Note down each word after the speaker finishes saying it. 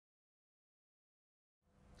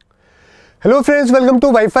Hello friends, welcome to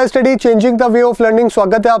wifi study changing the way of learning.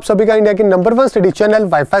 स्वागत है आप सभी का इंडिया के number 1 study channel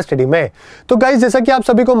wifi study में। तो गाइस, जैसा कि आप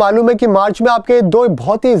सभी को मालूम है कि मार्च में आपके दो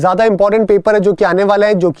बहुत ही ज्यादा इंपॉर्टेंट पेपर है जो कि आने वाला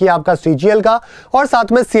है, जो कि आपका सीजीएल का और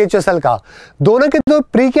साथ में सीएचएसएल का। दोनों के जो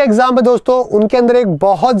प्री के एग्जाम है दोस्तों, उनके अंदर एक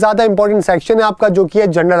बहुत ज्यादा इंपॉर्टेंट सेक्शन है आपका, जो कि है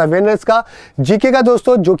जनरल अवेयरनेस का, जीके का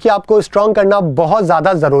दोस्तों, जो कि आपको स्ट्रॉन्ग करना बहुत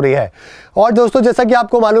ज्यादा जरूरी है। और दोस्तों, जैसा कि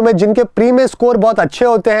आपको मालूम है, जिनके प्री में स्कोर बहुत अच्छे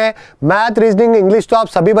होते हैं, मैथ, रीजनिंग, इंग्लिश तो आप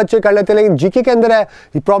सभी बच्चे कर लेते हैं, लेकिन जीके के अंदर है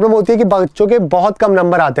प्रॉब्लम होती है कि बच्चों के बहुत कम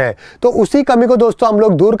नंबर आते हैं। तो उसी कमी को दोस्तों हम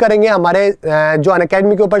लोग दूर करेंगे हमारे जो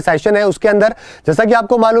अनअकैडमी के ऊपर सेशन है उसके अंदर। जैसा कि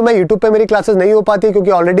आपको मालूम है, यूट्यूब पे मेरी क्लासेस नहीं हो पाती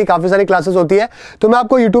क्योंकि ऑलरेडी काफी सारी क्लासेस होती है, तो मैं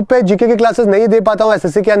आपको यूट्यूब पे जीके की क्लासेस नहीं दे पाता हूं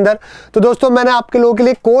एसएससी के अंदर। तो दोस्तों, मैंने आपके लोगों के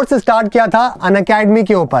लिए कोर्स स्टार्ट किया था अनअकैडमी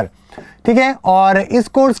के ऊपर, ठीक है। और इस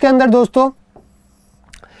कोर्स के अंदर दोस्तों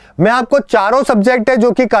मैं आपको चारों सब्जेक्ट है जो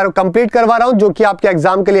कि कंप्लीट करवा रहा हूं, जो कि आपके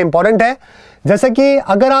एग्जाम के लिए इंपॉर्टेंट है। जैसे कि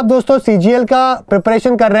अगर आप दोस्तों सीजीएल का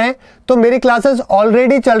प्रिपरेशन कर रहे हैं तो मेरी क्लासेस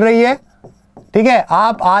ऑलरेडी चल रही है, ठीक है,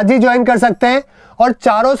 आप आज ही ज्वाइन कर सकते हैं। और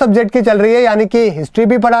चारों सब्जेक्ट की चल रही है, यानी कि हिस्ट्री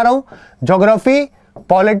भी पढ़ा रहा हूं, ज्योग्राफी,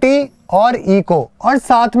 पॉलिटी और इको, और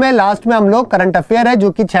साथ में लास्ट में हम लोग करंट अफेयर है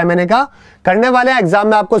जो कि 6 महीने का करने वाले हैं। एग्जाम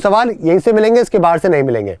में आपको सवाल यहीं से मिलेंगे, इसके बाहर से नहीं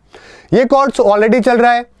मिलेंगे। ये कोर्स ऑलरेडी चल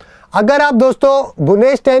रहा है। अगर आप दोस्तों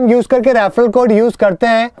Bhunesh10 यूज करके रेफरल कोड यूज करते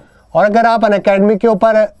हैं और अगर आप अनअकैडमी के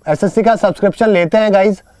ऊपर एसएससी का सब्सक्रिप्शन लेते हैं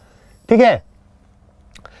गाइज, ठीक है,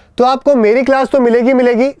 तो आपको मेरी क्लास तो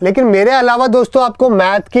मिलेगी, लेकिन मेरे अलावा दोस्तों आपको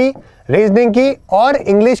मैथ की, रीजनिंग की और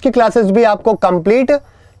इंग्लिश की क्लासेस भी आपको कंप्लीट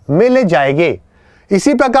मिल जाएगी।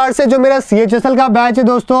 इसी प्रकार से जो मेरा सीएचएसएल का बैच है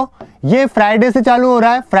दोस्तों, ये फ्राइडे से चालू हो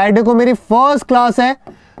रहा है। फ्राइडे को मेरी फर्स्ट क्लास है,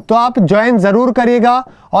 तो आप ज्वाइन जरूर करिएगा।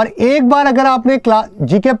 और एक बार अगर आपने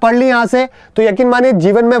जीके पढ़ ली यहां से, तो यकीन मानिए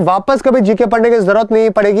जीवन में वापस कभी जीके पढ़ने की जरूरत नहीं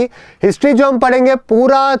पड़ेगी। हिस्ट्री जो हम पढ़ेंगे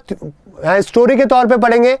पूरा स्टोरी के तौर पे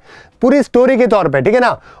पढ़ेंगे, पूरी स्टोरी के तौर पे, ठीक है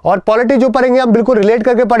ना। और पॉलिटी जो पढ़ेंगे हम बिल्कुल रिलेट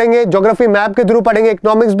करके पढ़ेंगे, ज्योग्राफी मैप के थ्रू पढ़ेंगे,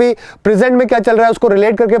 इकोनॉमिक्स भी प्रेजेंट में क्या चल रहा है उसको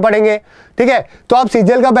रिलेट करके पढ़ेंगे, ठीक है। तो आप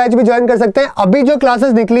सीजीएल का बैच भी ज्वाइन कर सकते हैं। अभी जो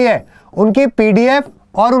क्लासेस निकली है उनकी पीडीएफ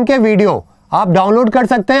और उनके वीडियो आप डाउनलोड कर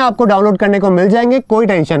सकते हैं, आपको डाउनलोड करने को मिल जाएंगे, कोई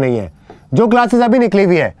टेंशन नहीं है। जो क्लासेस अभी निकली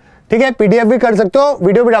हुई है, ठीक है, पीडीएफ भी कर सकते हो,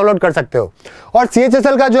 वीडियो भी डाउनलोड कर सकते हो। और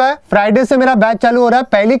सीएचएसएल का जो है फ्राइडे से मेरा बैच चालू हो रहा है,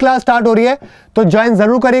 पहली क्लास स्टार्ट हो रही है, तो ज्वाइन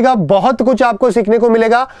जरूर करिएगा। बहुत कुछ आपको सीखने को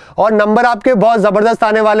मिलेगा और नंबर आपके बहुत जबरदस्त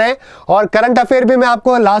आने वाले हैं। और करंट अफेयर भी मैं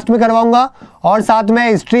आपको लास्ट में करवाऊंगा, और साथ में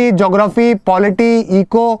हिस्ट्री, ज्योग्राफी, पॉलिटी,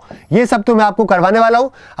 इको, ये सब तो मैं आपको करवाने वाला हूं।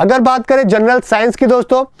 अगर बात करें जनरल साइंस की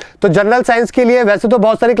दोस्तों, तो जनरल साइंस के लिए वैसे तो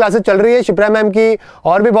बहुत सारी क्लासेस चल रही है, शिप्रा मैम की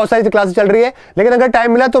और भी बहुत सारी क्लासेस चल रही है, लेकिन अगर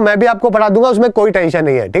टाइम मिला तो मैं भी आपको पढ़ा दूंगा, उसमें कोई टेंशन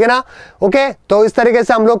नहीं है, ठीक है ना। ओके, तो इस तरीके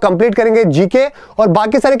से हम लोग कंप्लीट करेंगे जीके, और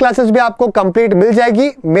बाकी सारी क्लासेस भी आपको कंप्लीट मिल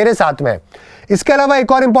जाएगी मेरे साथ में। इसके अलावा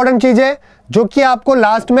एक और इंपॉर्टेंट चीज है, जो कि आपको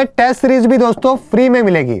लास्ट में टेस्ट सीरीज भी दोस्तों फ्री में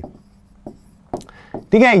मिलेगी,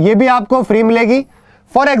 ठीक है, ये भी आपको फ्री मिलेगी।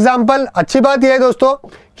 फॉर एग्जाम्पल, अच्छी बात यह है दोस्तों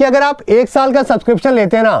कि अगर आप 1 साल का सब्सक्रिप्शन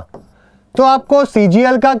लेते हैं ना, तो आपको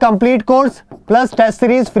सीजीएल का complete course plus test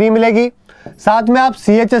series free मिलेगी। साथ में आप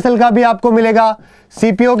सीएचएसएल का भी आपको मिलेगा,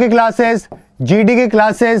 सीपीओ की क्लासेस, जीडी की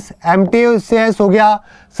क्लासेस, एमटीएस हो गया,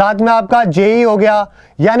 साथ में आपका जेई हो गया,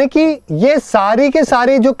 यानी कि ये सारी के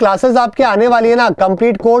सारी जो क्लासेस आपके आने वाली है ना,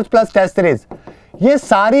 complete course plus test series, ये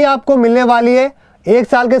सारी आपको मिलने वाली है 1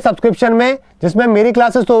 साल के सब्सक्रिप्शन में, जिसमें मेरी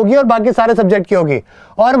क्लासेस तो होगी और बाकी सारे सब्जेक्ट की होगी।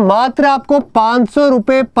 और मात्र आपको 500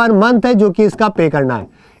 रुपए पर मंथ है जो कि इसका पे करना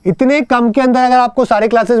है। इतने कम के अंदर अगर आपको सारी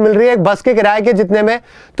क्लासेस मिल रही है एक बस के किराए के जितने में,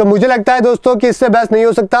 तो मुझे लगता है दोस्तों कि इससे बेस्ट नहीं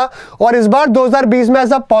हो सकता। और इस बार 2020 में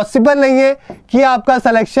ऐसा पॉसिबल नहीं है कि आपका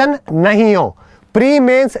सिलेक्शन नहीं हो। प्री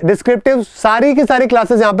मेंस डिस्क्रिप्टिव सारी की सारी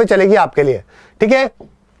क्लासेस यहां पे चलेगी आपके लिए, ठीक है,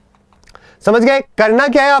 समझ गए। करना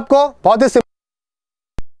क्या है आपको, बहुत ही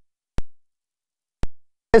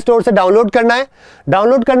स्टोर से डाउनलोड करना है।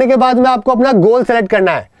 डाउनलोड करने के बाद में आपको अपना गोल सेलेक्ट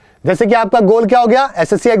करना है। जैसे कि आपका गोल क्या हो गया,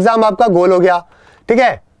 एसएससी एग्जाम आपका गोल हो गया, ठीक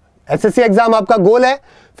है, एसएससी एग्जाम आपका गोल है।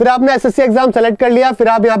 फिर आपने एसएससी एग्जाम सेलेक्ट कर लिया, फिर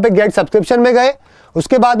आप यहाँ पे गेट सब्सक्रिप्शन में गए,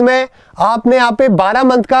 उसके बाद में आपने यहाँ पे 12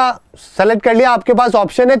 मंथ का सेलेक्ट कर लिया। आपके पास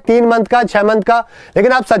ऑप्शन है 3 मंथ का, 6 मंथ का,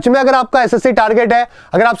 लेकिन आप सच में अगर आपका एसएससी टारगेट है,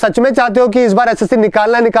 अगर आप सच में चाहते हो कि इस बार एसएससी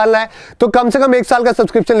निकालना है, तो कम से कम 1 साल का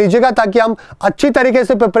सब्सक्रिप्शन लीजिएगा, ताकि हम अच्छी तरीके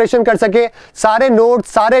से प्रिपरेशन कर सके। सारे नोट,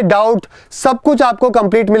 सारे डाउट, सब कुछ आपको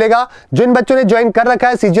कंप्लीट मिलेगा। जिन बच्चों ने ज्वाइन कर रखा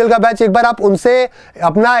है सीजीएल का बैच, एक बार आप उनसे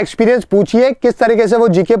अपना एक्सपीरियंस पूछिए, किस तरीके से वो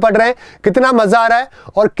जीके पढ़ रहे हैं, कितना मजा आ रहा है।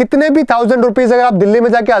 और कितने भी 1000 रुपीज अगर आप दिल्ली में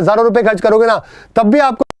जाके हजारों रुपए खर्च करोगे ना, तब भी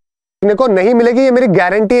आपको को नहीं मिलेगी, ये मेरी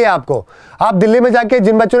गारंटी है आपको। आप दिल्ली में जाके,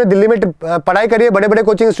 जिन बच्चों ने दिल्ली में पढ़ाई करी है बड़े बड़े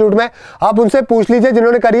कोचिंग इंस्टीट्यूट में, आप उनसे पूछ लीजिए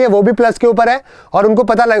जिन्होंने करी है, वो भी प्लस के ऊपर है और उनको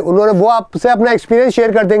पता लगे, उन्होंने वो आपसे अपना एक्सपीरियंस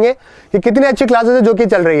शेयर कर देंगे कि कितनी अच्छी क्लासेस है जो कि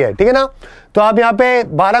चल रही है, ठीक है ना। तो आप यहाँ पे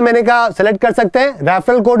 12 महीने का सेलेक्ट कर सकते हैं।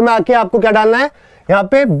 रेफरल कोड में आके आपको क्या डालना है, यहाँ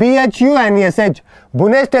पे BHUNESH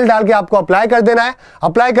BHUNEsh10 डाल के आपको अप्लाई कर देना है।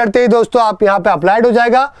 अप्लाई करते ही दोस्तों आप यहाँ पे अप्लाइड हो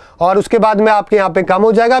जाएगा और उसके बाद में आपके यहाँ पे काम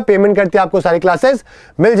हो जाएगा, पेमेंट करते आपको सारी क्लासेस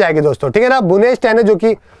मिल जाएगी दोस्तों, ठीक है ना। BHUNEsh10 है जो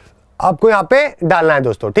कि आपको यहाँ पे डालना है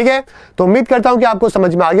दोस्तों, ठीक है। तो उम्मीद करता हूँ कि आपको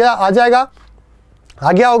समझ में आ गया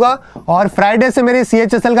होगा। और फ्राइडे से मेरी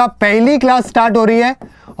CHSL का पहली क्लास स्टार्ट हो रही है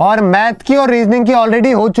और मैथ की और रीजनिंग की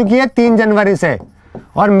ऑलरेडी हो चुकी है 3 जनवरी से,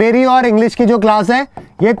 और मेरी और इंग्लिश की जो क्लास है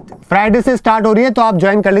ये फ्राइडे से स्टार्ट हो रही है, तो आप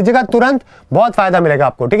ज्वाइन कर लीजिएगा तुरंत, बहुत फायदा मिलेगा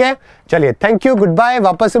आपको, ठीक है। चलिए, थैंक यू, गुड बाय,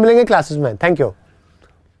 वापस से मिलेंगे क्लासेस में, थैंक यू।